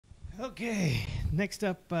Okay, next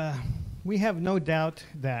up, we have no doubt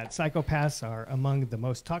that psychopaths are among the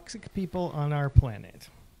most toxic people on our planet.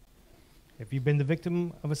 If you've been the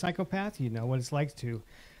victim of a psychopath, you know what it's like to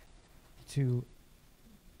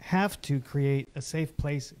have to create a safe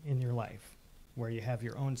place in your life where you have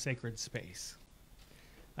your own sacred space.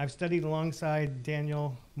 I've studied alongside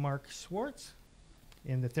Daniel Mark Schwartz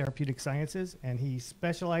in the therapeutic sciences, and he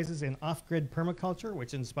specializes in off-grid permaculture,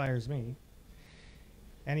 which inspires me.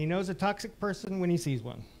 And he knows a toxic person when he sees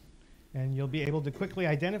one. And you'll be able to quickly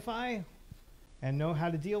identify and know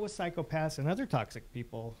how to deal with psychopaths and other toxic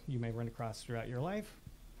people you may run across throughout your life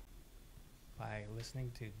by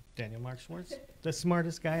listening to Daniel Mark Schwartz, the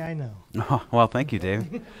smartest guy I know. Oh, well, thank you,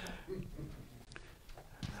 Dave.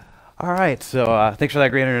 All right, so thanks for that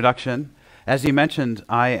great introduction. As you mentioned,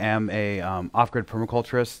 I am a off-grid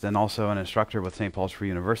permaculturist and also an instructor with St. Paul's Free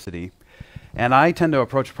University. And I tend to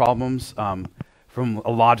approach problems from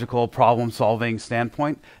a logical problem-solving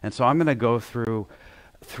standpoint. And so I'm going to go through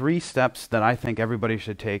 3 steps that I think everybody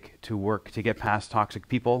should take to work to get past toxic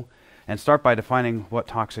people, and start by defining what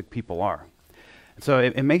toxic people are. So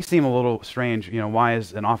it may seem a little strange, why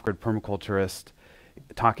is an off-grid permaculturist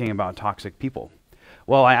talking about toxic people?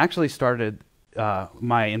 Well, I actually started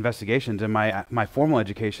my investigations, and my formal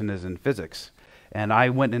education is in physics. And I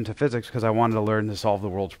went into physics because I wanted to learn to solve the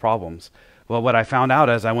world's problems. Well, what I found out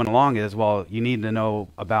as I went along is, well, you need to know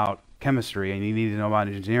about chemistry, and you need to know about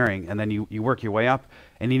engineering, and then you work your way up,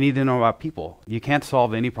 and you need to know about people. You can't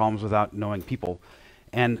solve any problems without knowing people.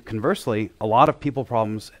 And conversely, a lot of people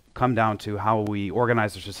problems come down to how we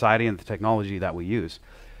organize our society and the technology that we use.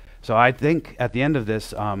 So I think at the end of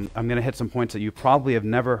this, I'm going to hit some points that you probably have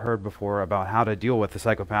never heard before about how to deal with a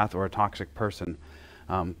psychopath or a toxic person.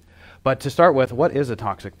 But to start with, what is a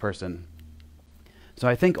toxic person? So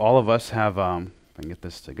I think all of us have, if I can get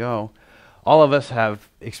this to go, all of us have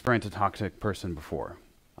experienced a toxic person before.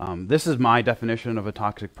 This is my definition of a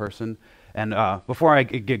toxic person. And before I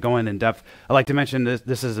get going in depth, I'd like to mention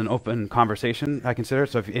this is an open conversation, I consider.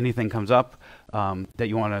 So if anything comes up that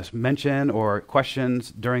you want to mention or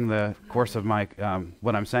questions during the course of my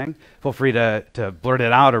what I'm saying, feel free to blurt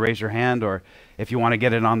it out or raise your hand. Or if you want to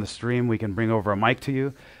get it on the stream, we can bring over a mic to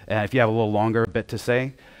you. And if you have a little longer bit to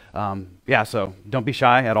say, yeah, so don't be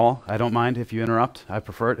shy at all. I don't mind if you interrupt. I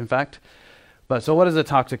prefer it, in fact. But so what is a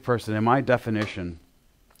toxic person? In my definition,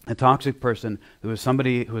 a toxic person is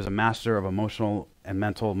somebody who is a master of emotional and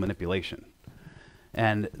mental manipulation.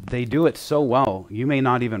 And they do it so well, you may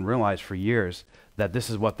not even realize for years that this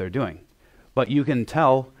is what they're doing. But you can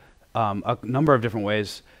tell a number of different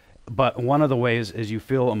ways, but one of the ways is you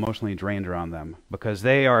feel emotionally drained around them, because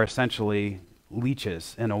they are essentially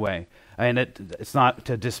leeches in a way. And it's not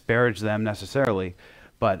to disparage them necessarily,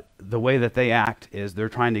 but the way that they act is they're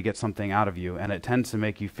trying to get something out of you, and it tends to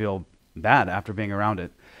make you feel bad after being around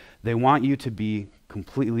it. They want you to be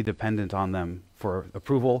completely dependent on them for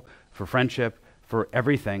approval, for friendship, for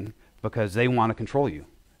everything, because they want to control you.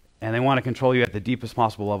 And they want to control you at the deepest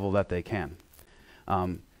possible level that they can.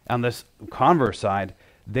 On this converse side,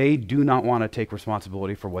 they do not want to take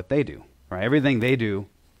responsibility for what they do. Right? Everything they do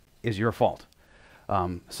is your fault.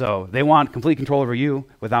 So they want complete control over you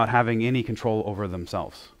without having any control over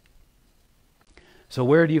themselves. So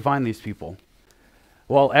where do you find these people?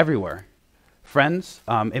 Well, everywhere. Friends,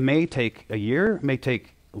 it may take a year, it may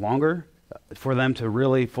take longer for them to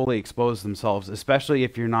really fully expose themselves, especially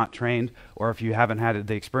if you're not trained or if you haven't had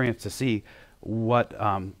the experience to see what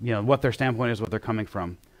what their standpoint is, what they're coming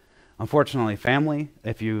from. Unfortunately, family,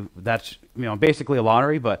 that's basically a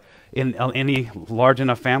lottery, but in any large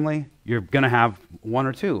enough family, you're going to have 1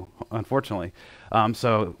 or 2, unfortunately.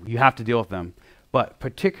 So you have to deal with them. But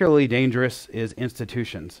particularly dangerous is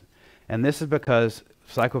institutions. And this is because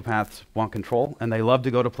psychopaths want control, and they love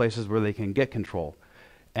to go to places where they can get control.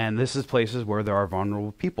 And this is places where there are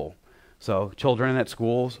vulnerable people. So children at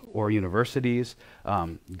schools or universities,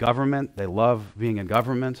 government, they love being in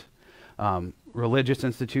government, religious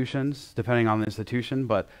institutions, depending on the institution,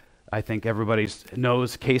 but I think everybody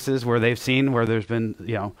knows cases where they've seen where there's been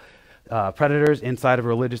predators inside of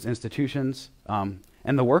religious institutions, and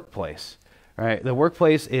the workplace. Right? The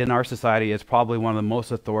workplace in our society is probably one of the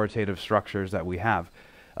most authoritative structures that we have.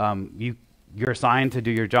 You're assigned to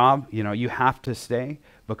do your job. You have to stay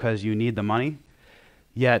because you need the money.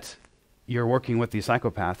 Yet you're working with these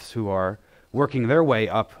psychopaths who are working their way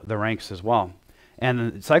up the ranks as well. And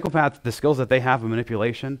the psychopaths, the skills that they have of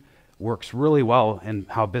manipulation, works really well in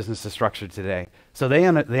how business is structured today. So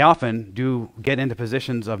they often do get into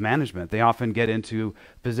positions of management. They often get into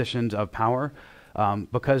positions of power.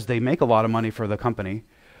 Because they make a lot of money for the company,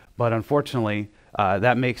 but unfortunately,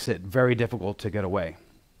 that makes it very difficult to get away.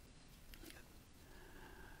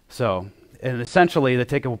 So, and essentially the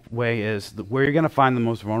takeaway is where you're going to find the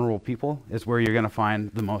most vulnerable people is where you're going to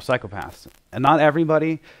find the most psychopaths. And not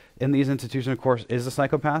everybody in these institutions, of course, is a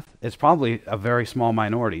psychopath. It's probably a very small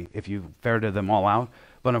minority if you ferreted them all out.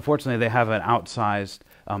 But unfortunately, they have an outsized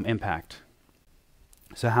impact.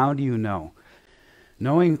 So how do you know?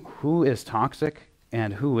 Knowing who is toxic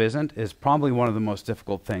and who isn't is probably one of the most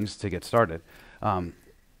difficult things to get started.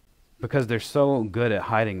 Because they're so good at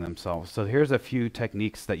hiding themselves. So here's a few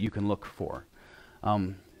techniques that you can look for.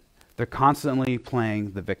 They're constantly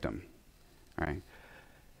playing the victim. All right.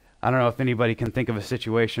 I don't know if anybody can think of a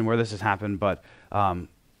situation where this has happened, but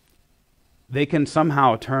they can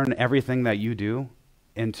somehow turn everything that you do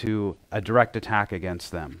into a direct attack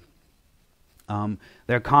against them.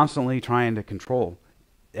 They're constantly trying to control,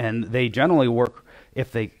 and they generally work,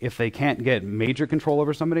 if they can't get major control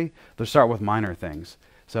over somebody, they'll start with minor things.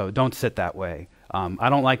 So don't sit that way. I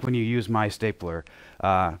don't like when you use my stapler.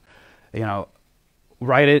 Write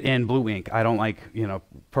it in blue ink. I don't like,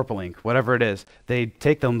 purple ink, whatever it is. They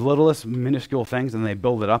take the littlest minuscule things and they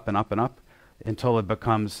build it up and up and up until it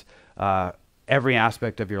becomes every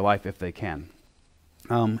aspect of your life if they can.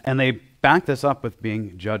 And they back this up with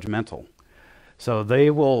being judgmental. So they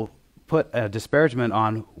will put a disparagement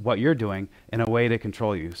on what you're doing in a way to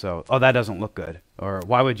control you. So, oh, that doesn't look good, or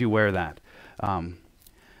why would you wear that?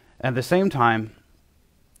 At the same time,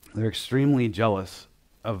 they're extremely jealous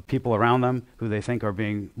of people around them who they think are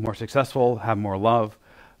being more successful, have more love.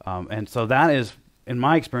 And so that is, in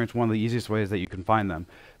my experience, one of the easiest ways that you can find them.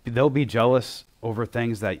 They'll be jealous over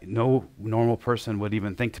things that no normal person would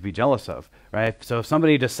even think to be jealous of, right? So if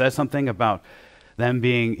somebody just says something about them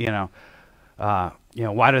being,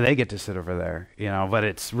 why do they get to sit over there? But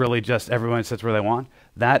it's really just everyone sits where they want.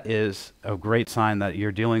 That is a great sign that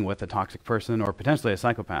you're dealing with a toxic person or potentially a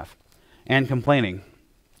psychopath. And complaining.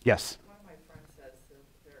 Yes? One of my friends says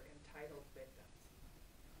they're entitled victims.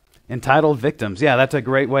 Entitled victims. Yeah, that's a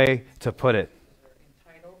great way to put it. They're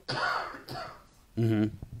entitled victims. Mm-hmm.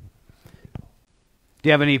 Do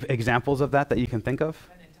you have any examples of that you can think of?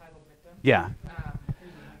 An entitled victim? Yeah.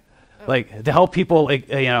 Like to help people,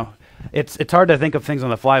 it's hard to think of things on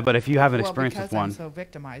the fly, but if you have an experience with one. Because I'm so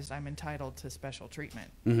victimized, I'm entitled to special treatment.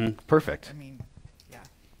 Mm-hmm. Perfect. I mean, yeah.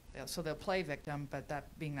 So they'll play victim, but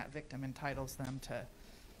being that victim entitles them to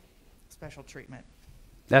special treatment.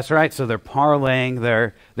 That's right. So they're parlaying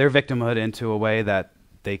their victimhood into a way that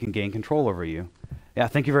they can gain control over you. Yeah,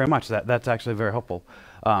 thank you very much. That's actually very helpful.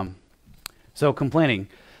 So complaining.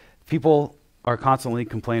 People are constantly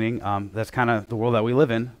complaining. That's kind of the world that we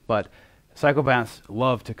live in, but psychopaths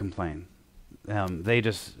love to complain. They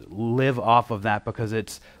just live off of that because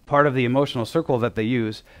it's part of the emotional circle that they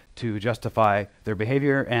use to justify their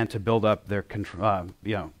behavior and to build up their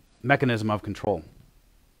mechanism of control.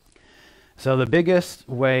 So the biggest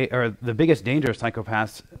way, or the biggest danger of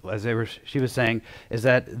psychopaths, as she was saying, is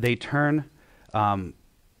that they turn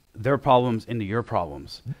their problems into your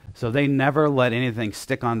problems. So they never let anything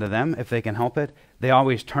stick onto them if they can help it. They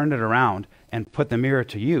always turn it around and put the mirror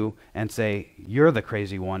to you and say, you're the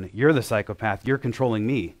crazy one, you're the psychopath, you're controlling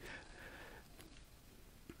me.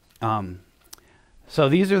 So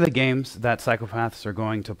these are the games that psychopaths are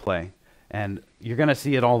going to play. And you're going to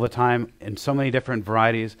see it all the time in so many different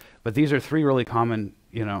varieties, but these are three really common,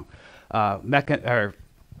 let's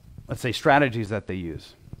say strategies that they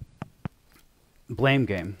use. Blame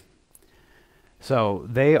game. So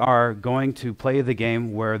they are going to play the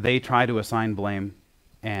game where they try to assign blame,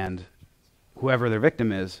 and whoever their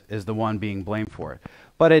victim is the one being blamed for it.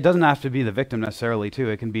 But it doesn't have to be the victim necessarily too.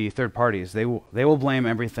 It can be third parties. They will blame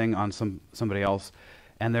everything on somebody else,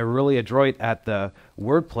 and they're really adroit at the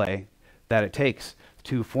wordplay that it takes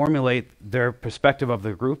to formulate their perspective of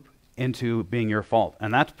the group into being your fault.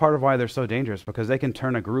 And that's part of why they're so dangerous, because they can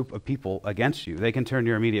turn a group of people against you. They can turn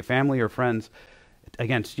your immediate family or friends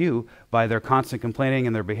against you by their constant complaining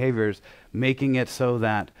and their behaviors, making it so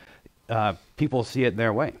that people see it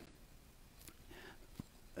their way.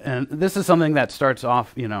 And this is something that starts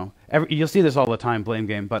off, you'll see this all the time, blame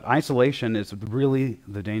game, but isolation is really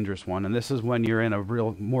the dangerous one. And this is when you're in a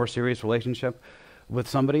more serious relationship with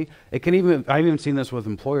somebody. I've even seen this with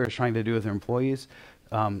employers trying to do with their employees,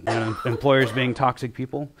 employers being toxic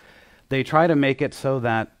people. They try to make it so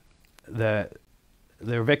that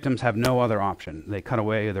their victims have no other option. They cut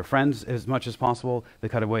away their friends as much as possible. They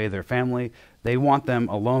cut away their family. They want them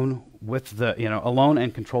alone alone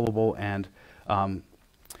and controllable and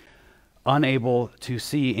unable to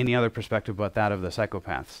see any other perspective but that of the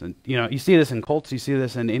psychopaths. And you see this in cults. You see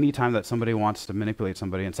this in any time that somebody wants to manipulate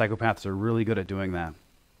somebody, and psychopaths are really good at doing that.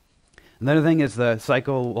 Another thing is the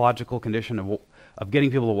psychological condition of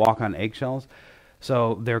getting people to walk on eggshells.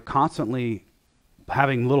 So they're constantly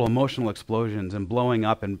having little emotional explosions and blowing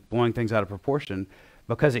up and blowing things out of proportion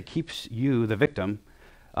because it keeps you, the victim,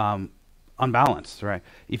 unbalanced, right?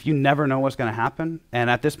 If you never know what's going to happen, and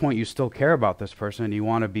at this point you still care about this person, and you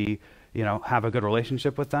want to be, have a good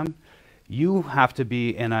relationship with them, you have to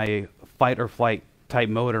be in a fight or flight type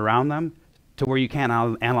mode around them to where you can't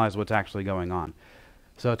analyze what's actually going on.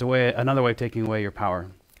 So it's another way of taking away your power.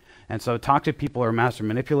 And so toxic people are master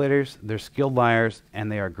manipulators, they're skilled liars, and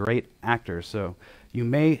they are great actors. So you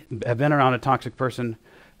may have been around a toxic person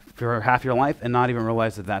for half your life and not even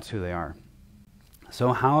realize that that's who they are.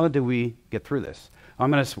 So how do we get through this?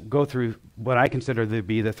 I'm going to go through what I consider to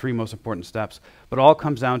be the 3 most important steps, but it all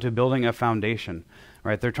comes down to building a foundation,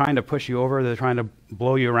 right? They're trying to push you over, they're trying to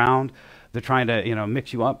blow you around, they're trying to,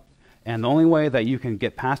 mix you up. And the only way that you can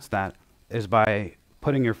get past that is by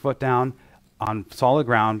putting your foot down on solid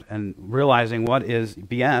ground and realizing what is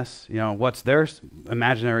BS, what's their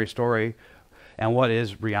imaginary story, and what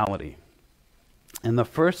is reality. And the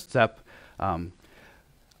first step,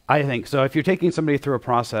 I think, so if you're taking somebody through a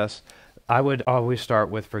process, I would always start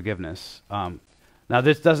with forgiveness. Now,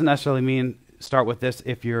 this doesn't necessarily mean start with this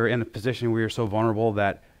if you're in a position where you're so vulnerable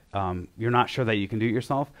that you're not sure that you can do it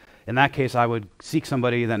yourself. In that case, I would seek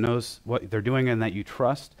somebody that knows what they're doing and that you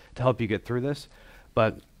trust to help you get through this.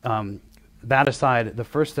 But that aside, the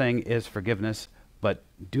first thing is forgiveness, but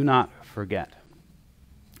do not forget.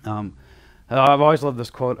 I've always loved this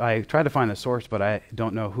quote. I tried to find the source, but I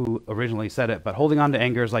don't know who originally said it. But holding on to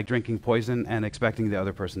anger is like drinking poison and expecting the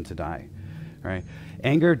other person to die. Right?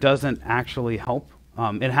 Anger doesn't actually help.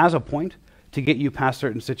 It has a point to get you past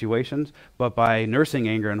certain situations, but by nursing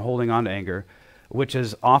anger and holding on to anger, which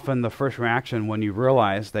is often the first reaction when you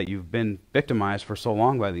realize that you've been victimized for so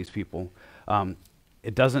long by these people,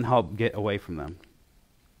 it doesn't help get away from them.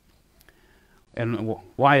 And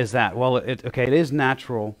why is that? Well, it is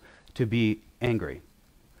natural to be angry,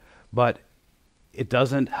 but it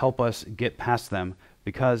doesn't help us get past them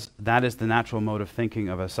because that is the natural mode of thinking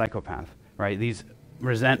of a psychopath, right? These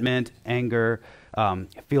resentment, anger,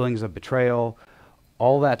 feelings of betrayal,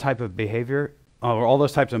 all that type of behavior, or all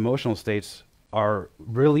those types of emotional states are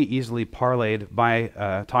really easily parlayed by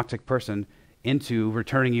a toxic person into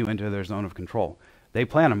returning you into their zone of control. They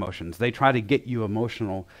plan emotions. They try to get you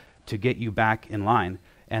emotional to get you back in line.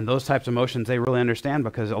 And those types of emotions they really understand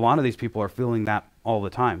because a lot of these people are feeling that all the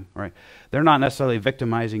time, right? They're not necessarily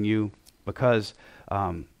victimizing you because,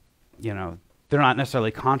 they're not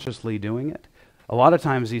necessarily consciously doing it. A lot of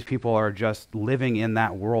times these people are just living in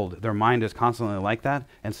that world. Their mind is constantly like that,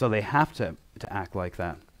 and so they have to act like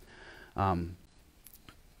that.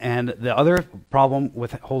 And the other problem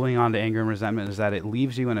with holding on to anger and resentment is that it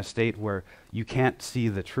leaves you in a state where you can't see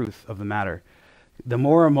the truth of the matter. The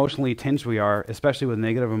more emotionally tinged we are, especially with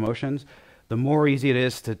negative emotions, the more easy it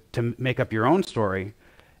is to make up your own story.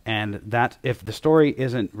 And that if the story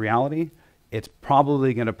isn't reality, it's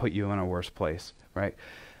probably going to put you in a worse place, right?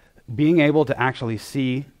 Being able to actually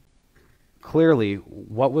see clearly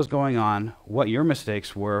what was going on, what your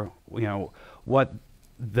mistakes were, what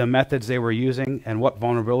the methods they were using and what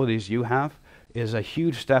vulnerabilities you have is a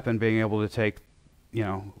huge step in being able to take,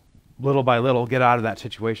 little by little, get out of that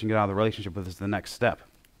situation, get out of the relationship with is the next step.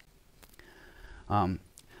 And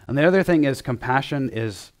the other thing is compassion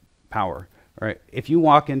is power, right? If you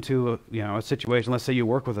walk into a situation, let's say you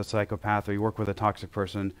work with a psychopath or you work with a toxic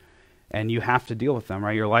person and you have to deal with them,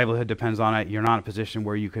 right? Your livelihood depends on it. You're not in a position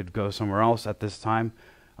where you could go somewhere else at this time.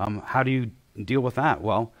 How do you deal with that?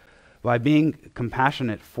 Well, by being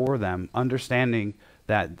compassionate for them, understanding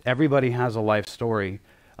that everybody has a life story,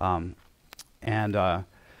 and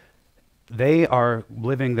they are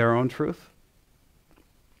living their own truth.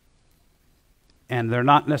 And they're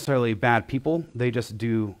not necessarily bad people, they just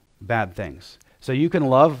do bad things. So you can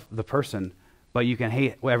love the person, but you can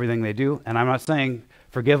hate everything they do. And I'm not saying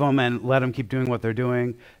forgive them and let them keep doing what they're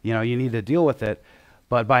doing. You need to deal with it.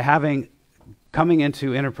 But by coming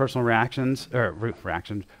into interpersonal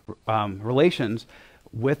relations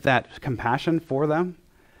with that compassion for them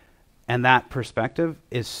and that perspective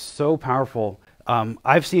is so powerful.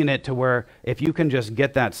 I've seen it to where if you can just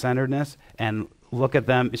get that centeredness and look at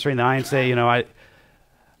them straight in the eye and say,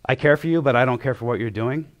 I care for you, but I don't care for what you're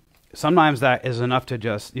doing. Sometimes that is enough to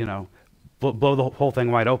just, blow the whole thing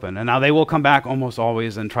wide open. And now they will come back almost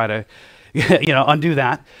always and try to, undo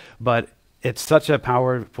that. But it's such a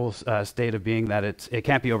powerful state of being that it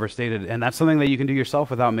can't be overstated. And that's something that you can do yourself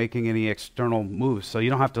without making any external moves. So you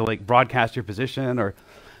don't have to broadcast your position or,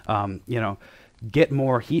 get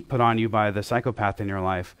more heat put on you by the psychopath in your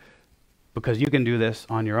life because you can do this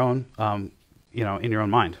on your own, in your own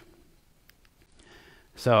mind.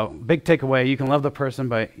 So big takeaway, you can love the person,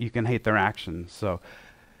 but you can hate their actions. So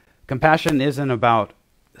compassion isn't about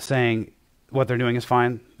saying what they're doing is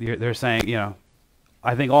fine. They're saying, you know,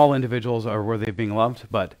 I think all individuals are worthy of being loved,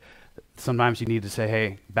 but sometimes you need to say,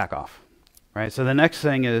 hey, back off, right? So the next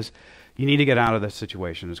thing is you need to get out of this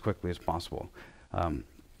situation as quickly as possible.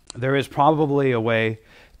 There is probably a way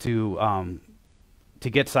to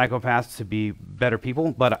get psychopaths to be better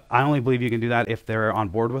people, but I only believe you can do that if they're on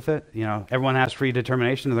board with it. You know, everyone has free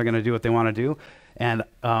determination, and they're going to do what they want to do. And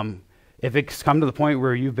if it's come to the point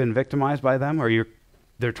where you've been victimized by them, or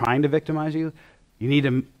they're trying to victimize you, you need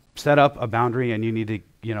to set up a boundary, and you need to,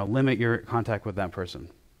 you know, limit your contact with that person.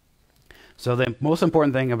 So the most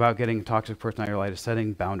important thing about getting a toxic person out of your life is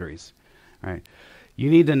setting boundaries, right? You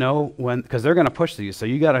need to know when, because they're going to push these. So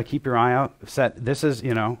you got to keep your eye out. This is,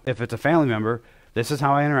 you know, if it's a family member, this is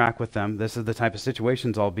how I interact with them. This is the type of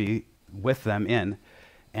situations I'll be with them in.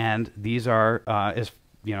 And these are,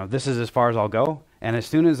 you know, this is as far as I'll go. And as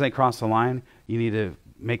soon as they cross the line, you need to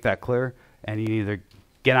make that clear, and you either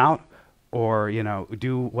get out or, you know,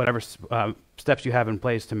 do whatever steps you have in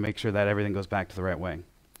place to make sure that everything goes back to the right way.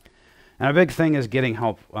 And a big thing is getting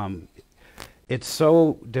help. It's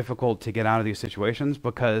so difficult to get out of these situations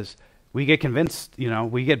because we get convinced, you know,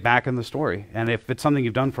 we get back in the story. And if it's something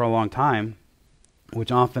you've done for a long time,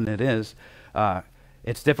 which often it is,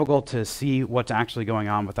 it's difficult to see what's actually going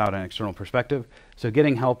on without an external perspective. So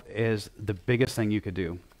getting help is the biggest thing you could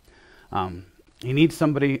do. You need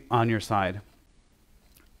somebody on your side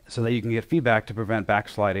so that you can get feedback to prevent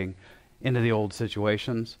backsliding into the old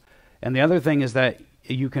situations. And the other thing is that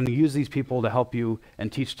you can use these people to help you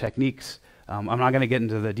and teach techniques. I'm not going to get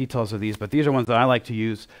into the details of these, but these are ones that I like to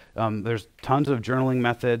use. There's tons of journaling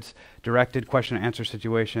methods, directed question and answer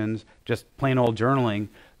situations, just plain old journaling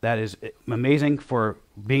that is amazing for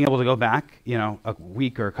being able to go back, you know, a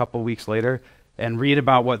week or a couple weeks later and read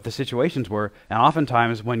about what the situations were. And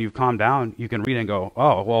oftentimes when you've calmed down, you can read and go,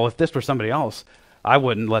 oh, well, if this were somebody else, I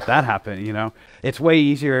wouldn't let that happen, you know. It's way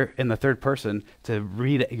easier in the third person to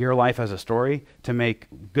read your life as a story to make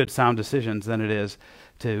good sound decisions than it is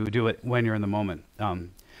to do it when you're in the moment.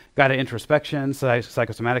 Guided introspection,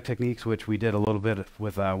 psychosomatic techniques, which we did a little bit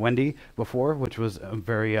with Wendy before, which was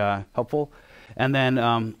very helpful. And then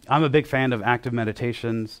I'm a big fan of active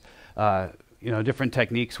meditations, you know, different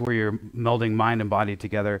techniques where you're melding mind and body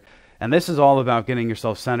together. And this is all about getting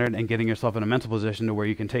yourself centered and getting yourself in a mental position to where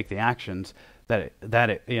you can take the actions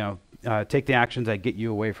take the actions that get you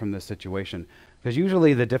away from this situation. Because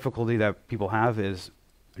usually the difficulty that people have is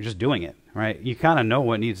just doing it, right? You kind of know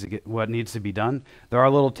what needs to be done. There are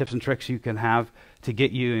little tips and tricks you can have to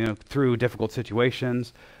get you, you know, through difficult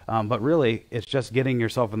situations, but really it's just getting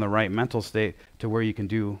yourself in the right mental state to where you can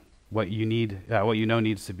do what you need, what you know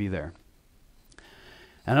needs to be there.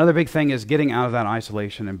 Another big thing is getting out of that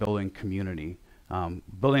isolation and building community,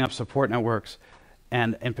 building up support networks.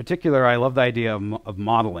 And in particular, I love the idea of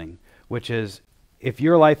modeling, which is if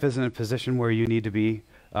your life is in a position where you need to be,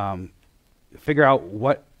 figure out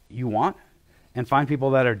what you want and find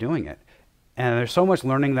people that are doing it. And there's so much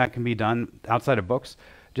learning that can be done outside of books,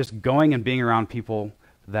 just going and being around people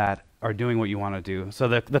that are doing what you want to do. So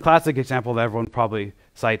the classic example that everyone probably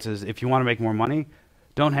cites is if you want to make more money,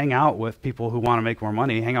 don't hang out with people who want to make more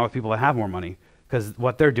money. Hang out with people that have more money, because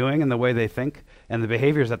what they're doing and the way they think and the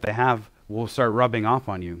behaviors that they have will start rubbing off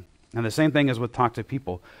on you. And the same thing is with toxic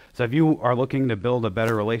people. So if you are looking to build a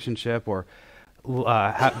better relationship or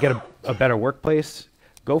get a better workplace,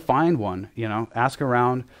 go find one, you know, ask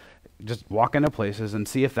around, just walk into places and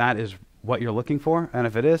see if that is what you're looking for. And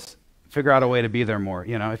if it is, figure out a way to be there more.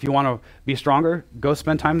 You know, if you want to be stronger, go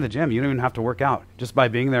spend time in the gym. You don't even have to work out. Just by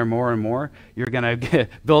being there more and more, you're going to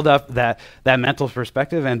build up that mental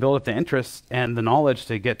perspective and build up the interest and the knowledge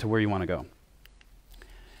to get to where you want to go.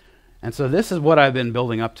 And so this is what I've been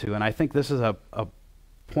building up to. And I think this is a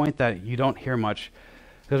point that you don't hear much,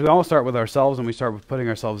 because we all start with ourselves and we start with putting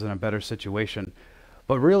ourselves in a better situation.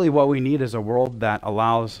 But really what we need is a world that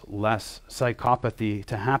allows less psychopathy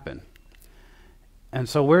to happen. And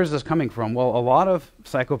so where is this coming from? Well, a lot of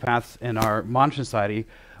psychopaths in our modern society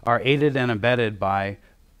are aided and abetted by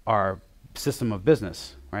our system of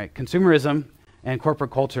business, right? Consumerism and corporate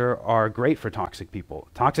culture are great for toxic people.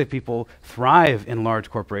 Toxic people thrive in large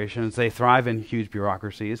corporations. They thrive in huge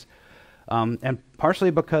bureaucracies. And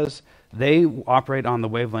partially because they operate on the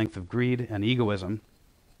wavelength of greed and egoism.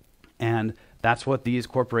 And that's what these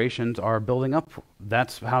corporations are building up.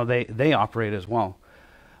 That's how they operate as well.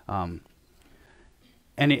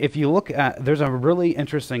 And if you look at, there's a really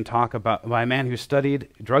interesting talk by a man who studied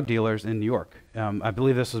drug dealers in New York. I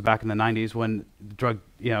believe this was back in the 90s when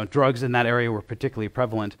drugs in that area were particularly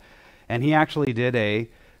prevalent. and he actually did a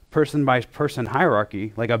person-by-person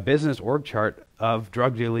hierarchy, like a business org chart of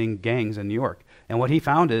drug dealing gangs in New York. And what he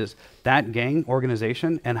found is that gang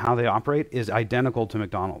organization and how they operate is identical to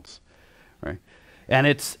McDonald's, right? And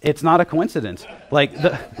it's not a coincidence. Like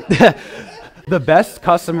the the best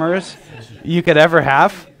customers you could ever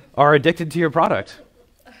have are addicted to your product.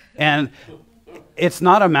 And it's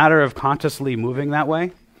not a matter of consciously moving that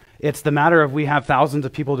way. It's the matter of we have thousands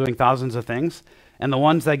of people doing thousands of things, and the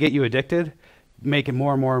ones that get you addicted make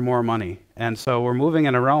more and more and more money. And so we're moving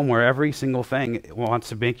in a realm where every single thing wants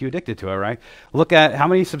to make you addicted to it, right? Look at how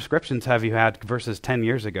many subscriptions have you had versus 10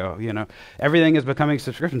 years ago. You know, everything is becoming a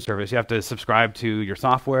subscription service. You have to subscribe to your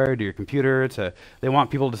software, to your computer, they want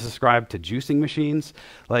people to subscribe to juicing machines.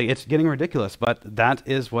 Like, it's getting ridiculous, but that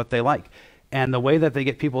is what they like. And the way that they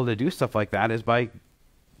get people to do stuff like that is by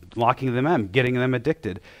locking them in, getting them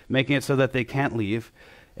addicted, making it so that they can't leave.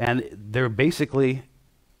 And they're basically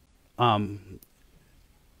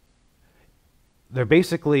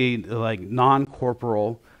like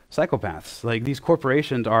non-corporal psychopaths. Like, these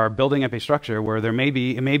corporations are building up a structure where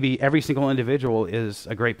maybe every single individual is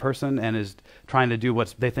a great person and is trying to do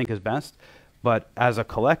what they think is best, but as a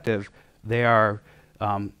collective, they are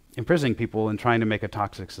imprisoning people and trying to make a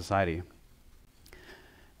toxic society.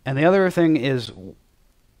 And the other thing is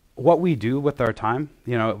what we do with our time,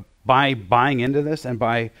 you know, by buying into this and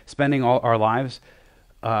by spending all our lives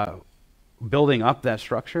building up that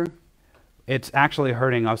structure, it's actually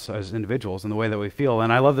hurting us as individuals in the way that we feel.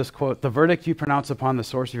 And I love this quote: "The verdict you pronounce upon the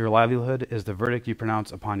source of your livelihood is the verdict you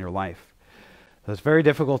pronounce upon your life." So it's very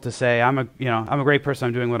difficult to say, I'm a great person,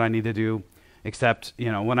 I'm doing what I need to do, except,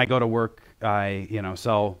 you know, when I go to work, I, you know,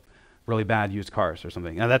 sell really bad used cars or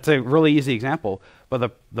something. Now, that's a really easy example,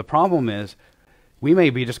 but the problem is we may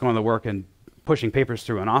be just going to work and pushing papers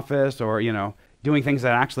through an office, or, you know, doing things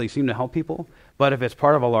that actually seem to help people. But if it's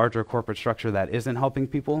part of a larger corporate structure that isn't helping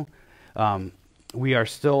people, we are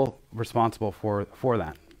still responsible for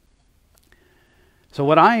that. So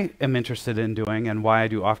what I am interested in doing, and why I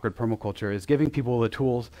do off-grid permaculture, is giving people the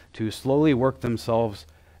tools to slowly work themselves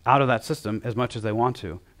out of that system as much as they want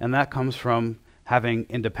to. And that comes from having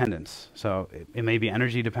independence. So it may be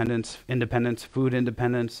energy dependence, independence, food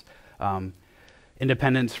independence,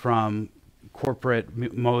 independence from corporate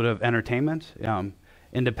mode of entertainment,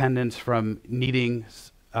 independence from needing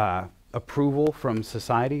approval from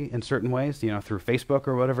society in certain ways, you know, through Facebook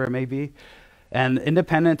or whatever it may be. And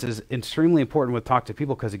independence is extremely important with Talk to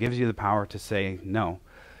People because it gives you the power to say no.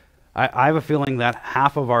 I have a feeling that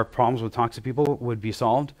half of our problems with toxic people would be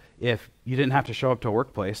solved if you didn't have to show up to a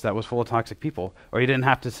workplace that was full of toxic people, or you didn't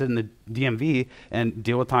have to sit in the DMV and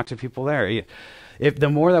deal with toxic people there. If the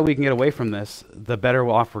more that we can get away from this, the better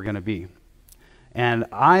off we're going to be. And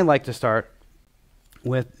I like to start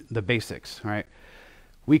with the basics, right?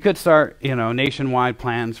 We could start, you know, nationwide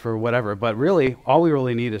plans for whatever, but really, all we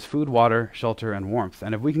really need is food, water, shelter, and warmth.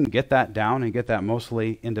 And if we can get that down and get that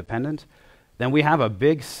mostly independent, then we have a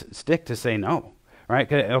big stick to say no,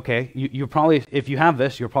 right? Okay, you probably, if you have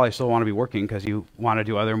this, you'll probably still want to be working because you want to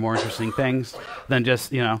do other more interesting things than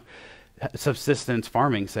just, you know, subsistence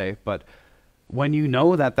farming, say. But when you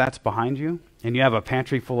know that that's behind you, and you have a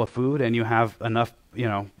pantry full of food, and you have enough, you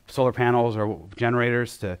know, solar panels or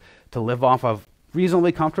generators to live off of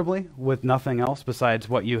reasonably comfortably with nothing else besides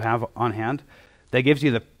what you have on hand, that gives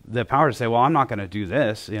you the power to say, well, I'm not going to do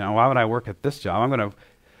this. You know, why would I work at this job? I'm going to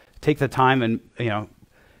take the time and, you know,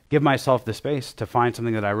 give myself the space to find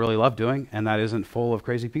something that I really love doing and that isn't full of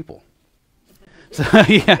crazy people. So,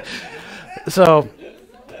 yeah. So,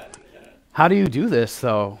 how do you do this,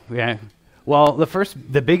 though? Yeah. Well,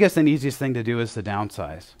 the biggest and easiest thing to do is to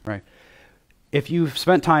downsize, right? If you've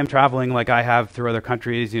spent time traveling like I have through other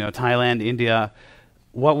countries, you know, Thailand, India,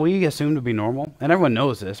 what we assume to be normal, and everyone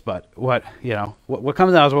knows this, but what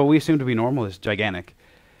comes out as what we assume to be normal is gigantic.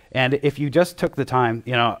 And if you just took the time,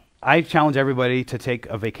 you know, I challenge everybody to take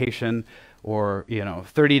a vacation or, you know,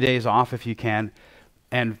 30 days off if you can,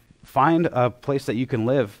 and find a place that you can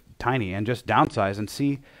live tiny and just downsize and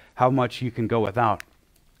see how much you can go without.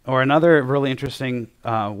 Or another really interesting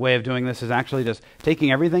way of doing this is actually just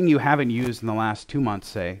taking everything you haven't used in the last 2 months,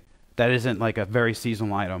 say, that isn't like a very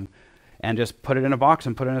seasonal item, and just put it in a box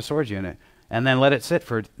and put it in a storage unit, and then let it sit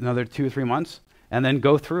for another 2 or 3 months, and then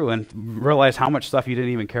go through and realize how much stuff you didn't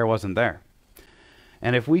even care wasn't there.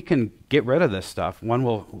 And if we can get rid of this stuff, one,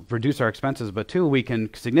 will reduce our expenses, but two, we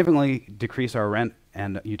can significantly decrease our rent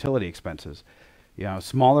and utility expenses. You know,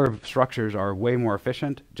 smaller structures are way more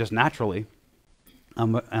efficient, just naturally.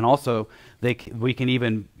 And also, we can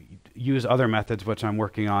even use other methods, which I'm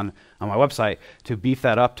working on my website, to beef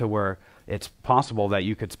that up to where it's possible that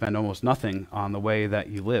you could spend almost nothing on the way that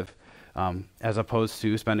you live. as opposed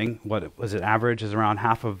to spending, what was it, average is around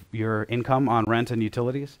half of your income on rent and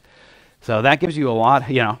utilities. So that gives you a lot.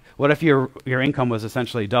 What if your income was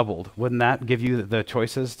essentially doubled? Wouldn't that give you the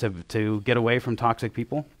choices to get away from toxic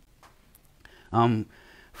people?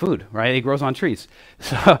 Food, right? It grows on trees.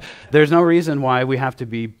 So there's no reason why we have to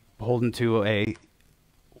be beholden to a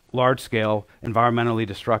large-scale, environmentally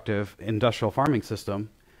destructive industrial farming system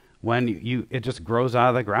when it just grows out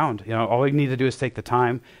of the ground. All we need to do is take the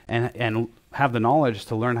time and have the knowledge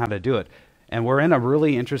to learn how to do it. And we're in a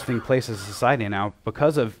really interesting place as a society now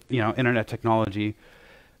because of internet technology.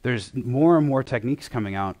 There's more and more techniques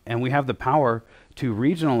coming out, and we have the power to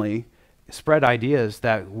regionally spread ideas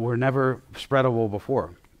that were never spreadable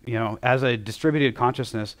before. As a distributed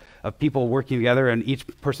consciousness of people working together and each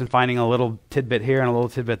person finding a little tidbit here and a little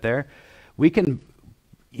tidbit there, we can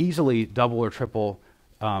easily double or triple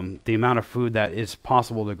the amount of food that is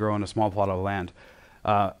possible to grow in a small plot of land.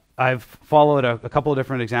 I've followed a couple of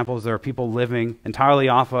different examples. There are people living entirely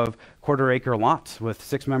off of quarter-acre lots with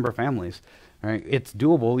 6-member families. Right? It's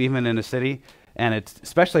doable even in a city, and it's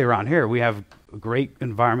especially around here. We have a great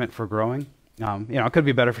environment for growing. It could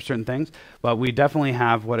be better for certain things, but we definitely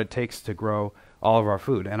have what it takes to grow all of our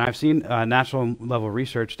food. And I've seen national level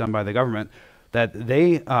research done by the government that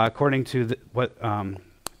they, according to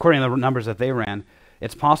the numbers that they ran,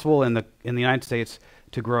 it's possible in the United States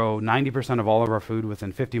to grow 90% of all of our food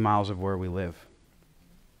within 50 miles of where we live.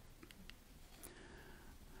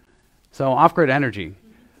 So off-grid energy,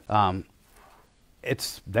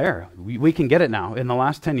 it's there. We can get it now. In the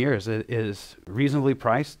last 10 years, it is reasonably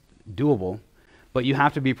priced, doable, but you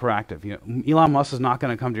have to be proactive. Elon Musk is not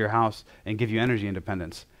going to come to your house and give you energy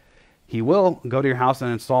independence. He will go to your house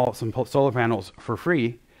and install some solar panels for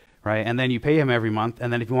free, right? And then you pay him every month,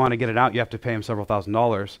 and then if you want to get it out, you have to pay him several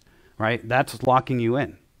 $1,000s. Right? That's locking you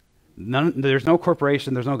in. There's no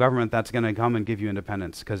corporation, there's no government that's going to come and give you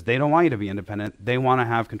independence because they don't want you to be independent. They want to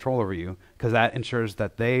have control over you because that ensures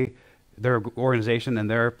that their organization and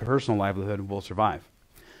their personal livelihood will survive.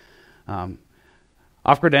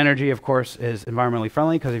 Off-grid energy, of course, is environmentally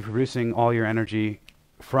friendly because if you're producing all your energy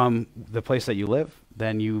from the place that you live,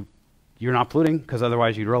 then you're not polluting because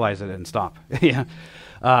otherwise you'd realize it and stop. Yeah.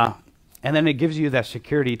 And then it gives you that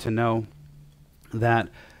security to know that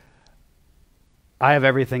I have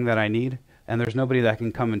everything that I need, and there's nobody that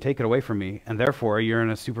can come and take it away from me, and therefore you're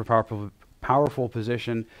in a super powerful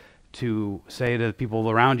position to say to the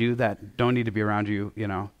people around you that don't need to be around you,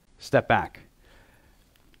 step back.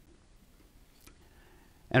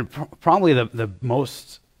 And probably the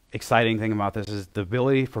most exciting thing about this is the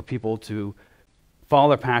ability for people to follow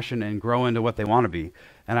their passion and grow into what they want to be.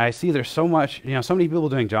 And I see there's so much, so many people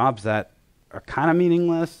doing jobs that are kind of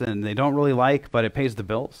meaningless and they don't really like, but it pays the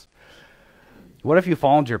bills. What if you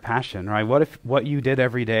followed your passion, right? What if what you did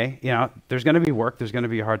every day, there's going to be work, there's going to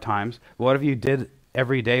be hard times. What if you did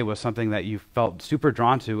every day was something that you felt super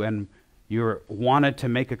drawn to and you wanted to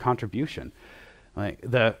make a contribution? Like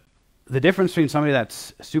the difference between somebody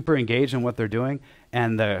that's super engaged in what they're doing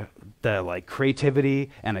and the like creativity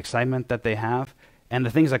and excitement that they have and the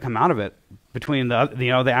things that come out of it between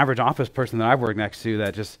the average office person that I've worked next to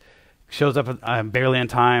that just shows up barely on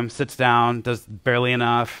time, sits down, does barely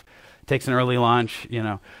enough, takes an early lunch,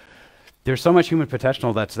 there's so much human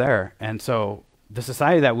potential that's there. And so the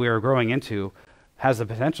society that we are growing into has the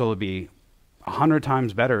potential to be 100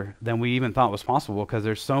 times better than we even thought was possible because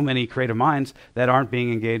there's so many creative minds that aren't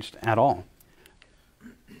being engaged at all.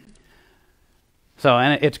 So,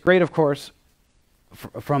 and it's great, of course,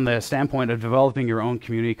 from the standpoint of developing your own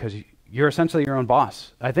community because you're essentially your own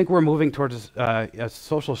boss. I think we're moving towards a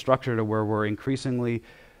social structure to where we're increasingly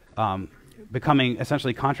becoming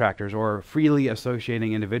essentially contractors or freely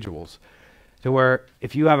associating individuals. To where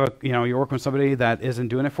if you have you're working with somebody that isn't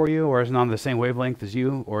doing it for you or isn't on the same wavelength as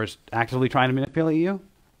you or is actively trying to manipulate you,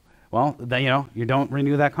 well, then, you don't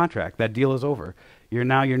renew that contract. That deal is over. You're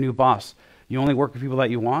now your new boss. You only work with people that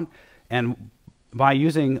you want. And by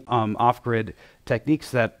using off-grid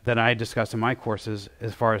techniques that I discuss in my courses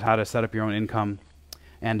as far as how to set up your own income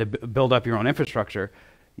and to build up your own infrastructure,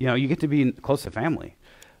 you get to be close to family.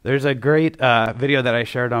 There's a great video that I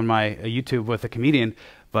shared on my YouTube with a comedian,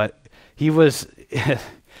 but he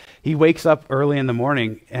wakes up early in the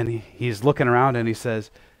morning and he's looking around and he says,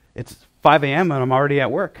 it's 5 a.m. and I'm already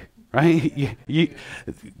at work, right? you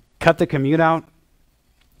cut the commute out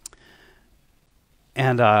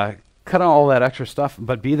and cut out all that extra stuff,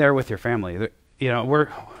 but be there with your family.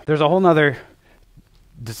 There's a whole nother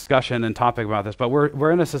discussion and topic about this, but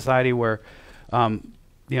we're in a society where,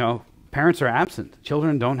 parents are absent.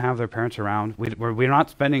 Children don't have their parents around. We're not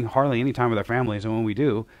spending hardly any time with our families, and when we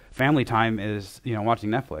do, family time is watching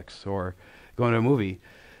Netflix or going to a movie.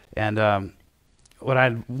 And what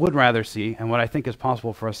I would rather see, and what I think is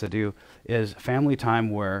possible for us to do, is family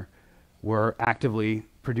time where we're actively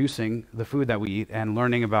producing the food that we eat and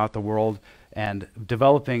learning about the world and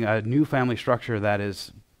developing a new family structure that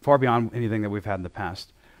is far beyond anything that we've had in the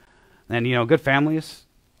past. And good families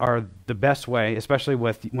are the best way, especially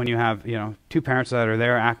when you have two parents that are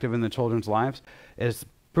there active in the children's lives, is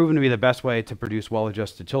proven to be the best way to produce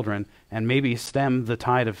well-adjusted children and maybe stem the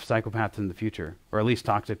tide of psychopaths in the future, or at least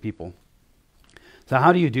toxic people. So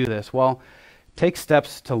how do you do this? Well, take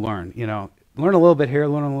steps to learn. Learn a little bit here,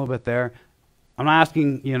 learn a little bit there. I'm not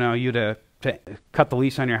asking you to cut the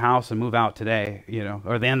lease on your house and move out today,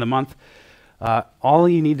 or the end of the month. All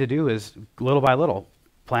you need to do is little by little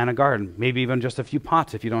plant a garden, maybe even just a few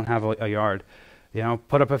pots if you don't have a yard.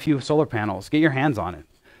 Put up a few solar panels, get your hands on it.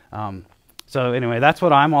 So anyway, that's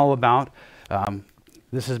what I'm all about.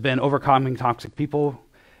 This has been Overcoming Toxic People.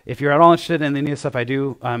 If you're at all interested in any of the stuff I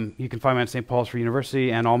do, you can find me at St. Paul's Free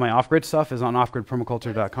University, and all my off-grid stuff is on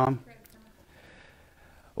offgridpermaculture.com.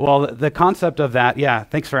 Well, the concept of that, yeah,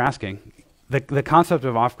 thanks for asking. The concept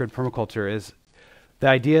of off-grid permaculture is the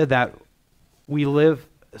idea that we're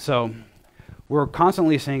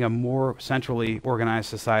constantly seeing a more centrally organized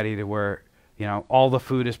society to where, all the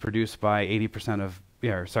food is produced by 80% of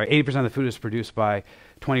the food is produced by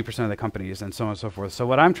 20% of the companies, and so on and so forth. So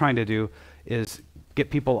what I'm trying to do is get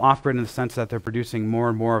people off-grid in the sense that they're producing more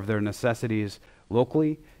and more of their necessities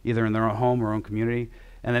locally, either in their own home or own community.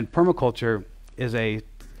 And then permaculture is a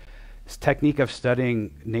technique of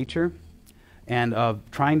studying nature and of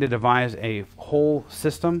trying to devise a whole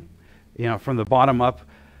system, from the bottom up,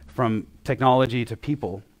 from technology to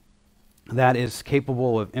people, that is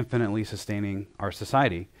capable of infinitely sustaining our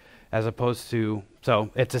society, as opposed to, so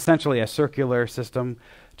it's essentially a circular system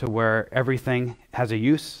to where everything has a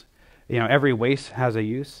use, every waste has a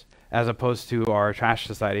use, as opposed to our trash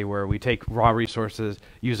society where we take raw resources,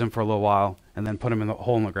 use them for a little while, and then put them in the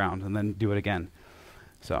hole in the ground, and then do it again.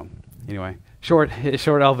 So anyway, short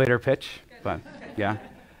elevator pitch, but yeah.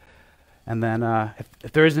 And then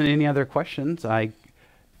if there isn't any other questions,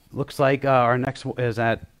 looks like our next is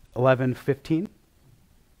at 11:15.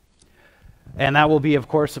 And that will be, of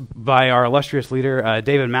course, by our illustrious leader,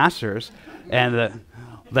 David Masters, and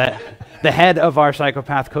the head of our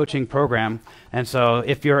psychopath coaching program. And so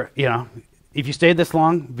if you stayed this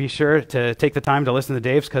long, be sure to take the time to listen to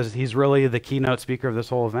Dave's, because he's really the keynote speaker of this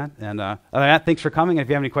whole event. And other than that, thanks for coming. And if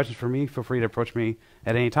you have any questions for me, feel free to approach me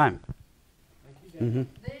at any time. Thank you,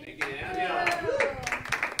 Dave.